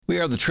We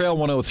are the Trail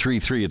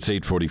 1033. It's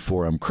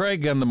 844. I'm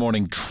Craig on the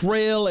Morning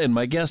Trail, and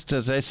my guest,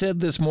 as I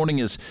said this morning,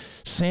 is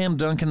Sam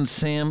Duncan.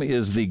 Sam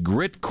is the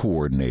grit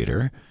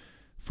coordinator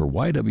for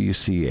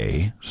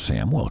YWCA.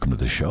 Sam, welcome to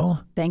the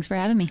show. Thanks for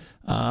having me.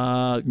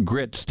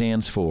 Grit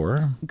stands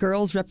for?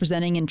 Girls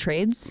Representing in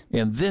Trades.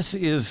 And this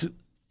is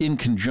in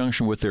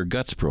conjunction with their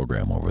GUTS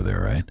program over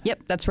there, right?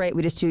 Yep, that's right.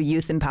 We just do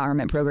youth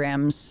empowerment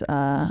programs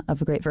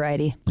of a great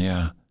variety.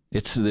 Yeah.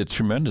 It's a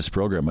tremendous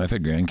program. I've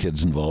had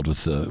grandkids involved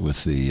with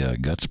the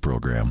GUTS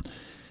program,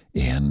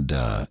 and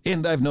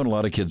I've known a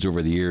lot of kids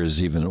over the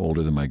years, even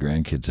older than my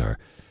grandkids are.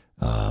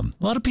 A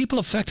lot of people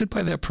affected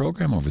by that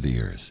program over the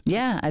years.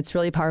 Yeah, it's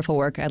really powerful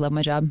work. I love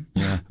my job.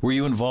 Yeah. Were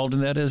you involved in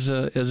that as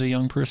a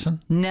young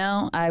person?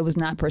 No, I was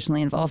not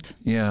personally involved.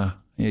 Yeah.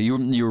 Yeah,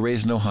 you were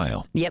raised in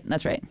Ohio. Yep,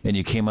 that's right. And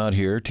you came out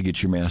here to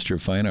get your Master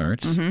of Fine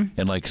Arts. Mm-hmm.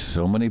 And like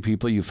so many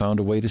people, you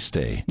found a way to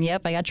stay.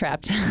 Yep, I got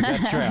trapped. You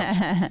got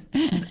trapped.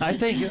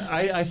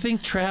 I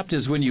think trapped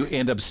is when you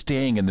end up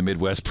staying in the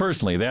Midwest.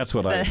 Personally, that's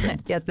what I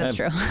think. Yeah, that's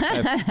true.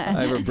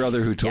 I have a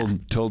brother who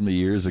told me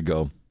years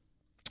ago.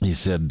 He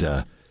said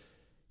you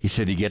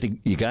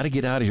got to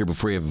get out of here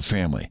before you have a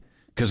family,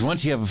 because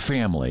once you have a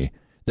family,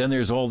 then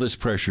there's all this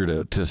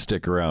pressure to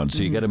stick around.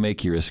 So you got to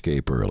make your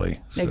escape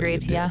early. So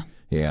agreed. Yeah.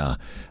 Yeah.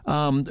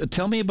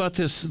 Tell me about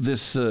this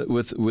with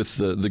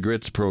the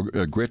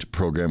GRIT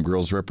program,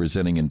 Girls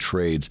Representing in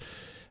Trades.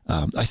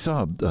 I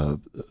saw,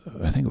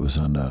 I think it was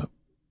on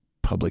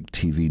public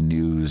TV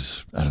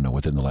news, I don't know,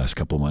 within the last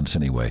couple of months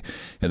anyway,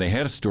 and they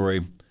had a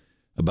story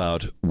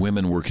about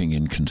women working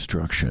in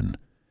construction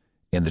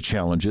and the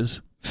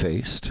challenges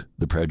faced,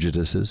 the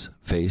prejudices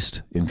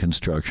faced in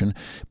construction,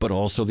 but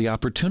also the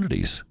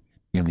opportunities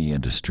in the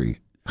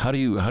industry. How do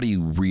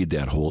you read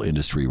that whole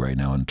industry right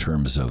now in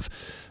terms of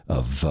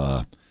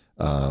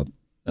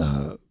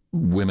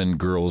women,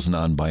 girls,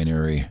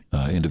 non-binary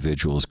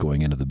individuals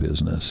going into the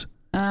business?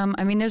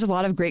 I mean, there's a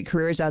lot of great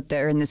careers out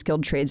there in the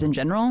skilled trades in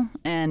general.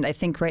 And I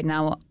think right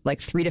now, like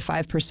 3 to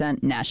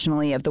 5%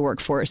 nationally of the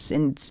workforce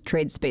in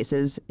trade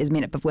spaces is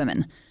made up of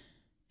women.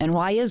 And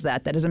why is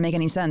that? That doesn't make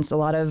any sense. A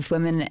lot of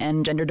women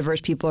and gender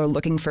diverse people are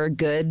looking for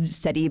good,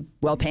 steady,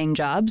 well-paying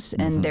jobs,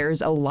 and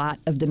there's a lot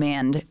of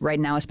demand right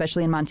now,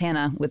 especially in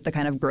Montana with the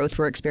kind of growth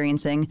we're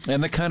experiencing.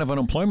 And the kind of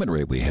unemployment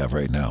rate we have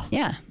right now.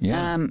 Yeah.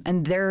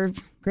 And they're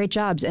great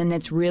jobs, and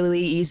it's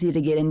really easy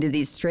to get into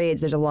these trades.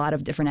 There's a lot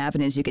of different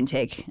avenues you can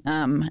take.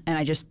 And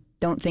I just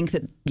don't think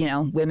that,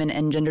 women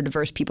and gender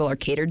diverse people are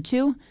catered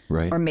to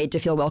or made to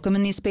feel welcome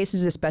in these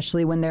spaces,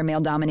 especially when they're male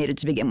dominated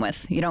to begin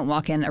with. You don't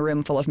walk in a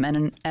room full of men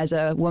and, as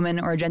a woman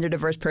or a gender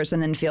diverse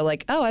person, and feel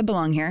like, oh, I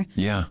belong here.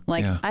 Yeah.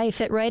 I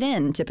fit right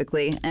in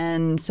typically.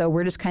 And so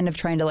we're just kind of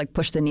trying to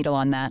push the needle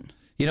on that.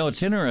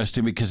 It's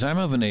interesting because I'm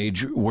of an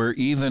age where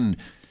even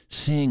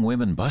seeing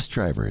women bus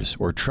drivers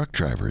or truck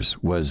drivers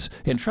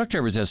and truck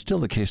drivers, that's still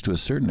the case to a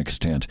certain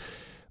extent.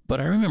 But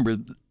I remember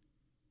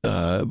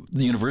the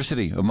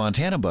University of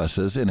Montana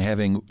buses and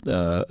having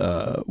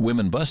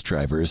women bus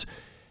drivers,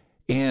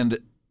 and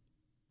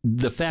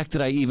the fact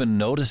that I even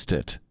noticed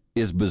it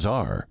is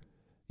bizarre.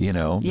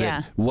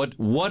 Yeah.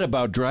 What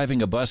about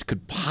driving a bus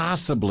could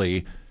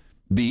possibly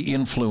be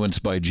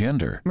influenced by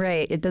gender?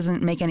 Right. It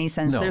doesn't make any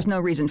sense. No. There's no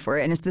reason for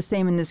it. And it's the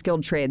same in the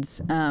skilled trades.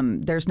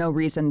 There's no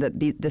reason that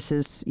this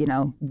is,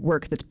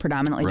 work that's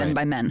predominantly done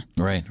by men.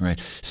 Right.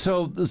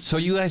 So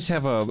you guys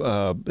have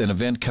an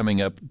event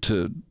coming up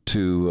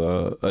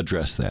to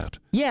address that.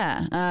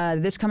 Yeah.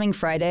 This coming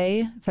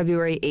Friday,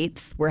 February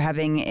 8th, we're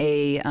having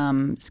a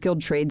skilled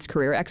trades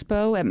career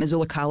expo at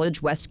Missoula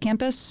College West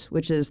Campus,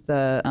 which is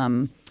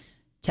the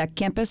tech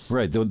campus.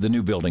 Right. The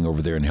new building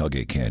over there in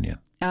Hellgate Canyon.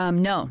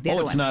 No, the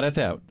other one. It's not at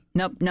that.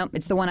 Nope.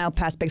 It's the one out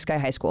past Big Sky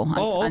High School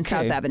on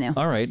South Avenue.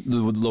 All right. The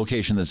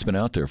location that's been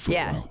out there for a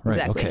while. Right.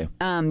 Exactly.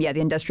 Okay.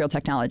 The Industrial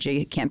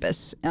Technology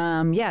Campus.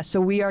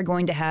 So we are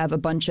going to have a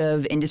bunch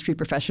of industry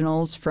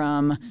professionals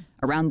from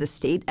around the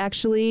state,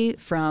 actually,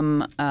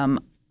 from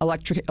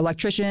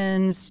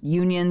electricians,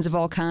 unions of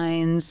all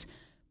kinds,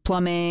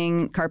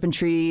 plumbing,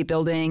 carpentry,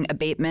 building,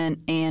 abatement,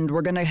 and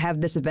we're going to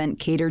have this event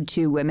catered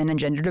to women and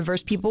gender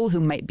diverse people who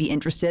might be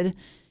interested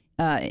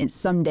in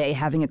someday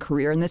having a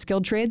career in the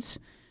skilled trades.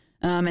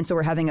 And so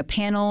we're having a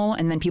panel,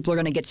 and then people are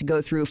going to get to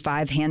go through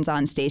 5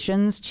 hands-on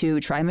stations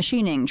to try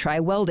machining, try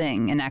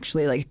welding, and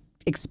actually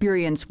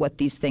experience what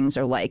these things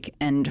are like,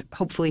 and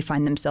hopefully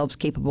find themselves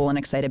capable and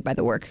excited by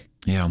the work.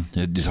 Yeah,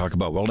 you talk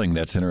about welding.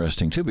 That's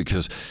interesting too,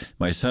 because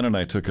my son and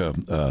I took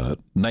a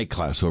night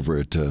class over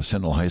at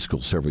Sentinel High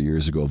School several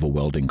years ago of a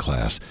welding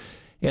class,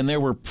 and there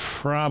were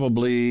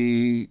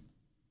probably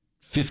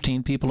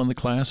 15 people in the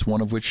class,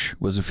 one of which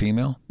was a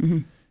female. Mm-hmm.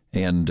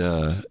 And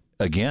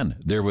again,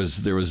 there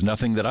was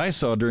nothing that I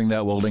saw during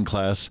that welding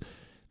class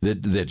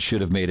that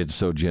should have made it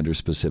so gender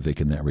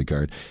specific in that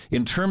regard.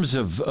 In terms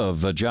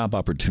of job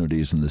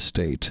opportunities in the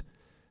state,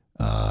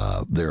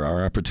 there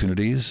are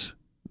opportunities.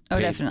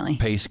 Definitely.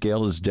 Pay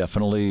scale is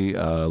definitely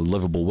a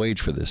livable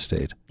wage for this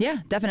state. Yeah,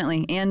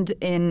 definitely. And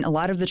in a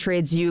lot of the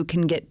trades, you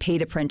can get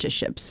paid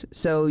apprenticeships.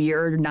 So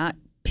you're not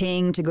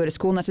paying to go to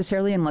school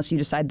necessarily unless you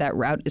decide that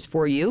route is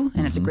for you,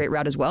 and it's a great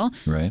route as well.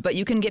 Right. But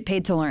you can get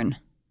paid to learn.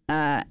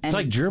 It's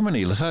like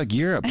Germany. It's like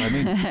Europe. I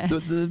mean,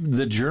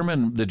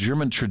 the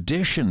German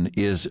tradition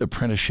is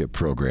apprenticeship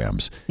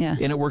programs, Yeah.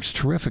 and it works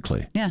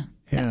terrifically. Yeah.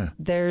 Yeah.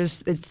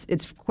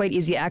 It's quite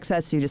easy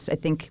access. I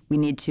think we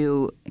need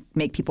to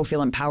make people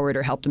feel empowered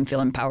or help them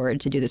feel empowered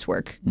to do this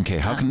work. Okay,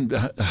 how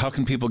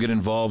can people get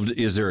involved?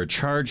 Is there a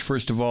charge,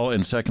 first of all,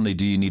 and secondly,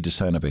 do you need to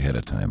sign up ahead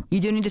of time? You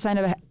do need to sign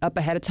up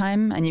ahead of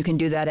time, and you can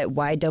do that at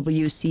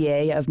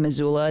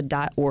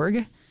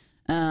ywcaofmissoula.org.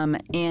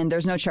 And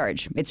there's no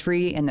charge. It's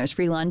free, and there's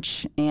free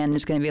lunch, and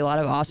there's going to be a lot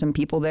of awesome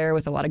people there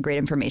with a lot of great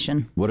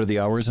information. What are the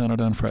hours on it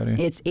on Friday?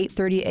 It's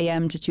 8:30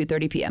 a.m. to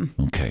 2:30 p.m.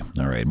 Okay,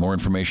 all right. More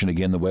information,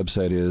 again, the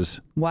website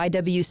is?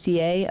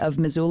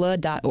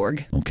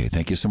 ywcaofmissoula.org. Okay,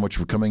 thank you so much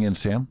for coming in,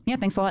 Sam. Yeah,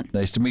 thanks a lot.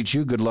 Nice to meet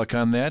you. Good luck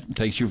on that.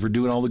 Thanks you for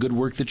doing all the good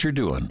work that you're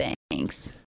doing. Thanks.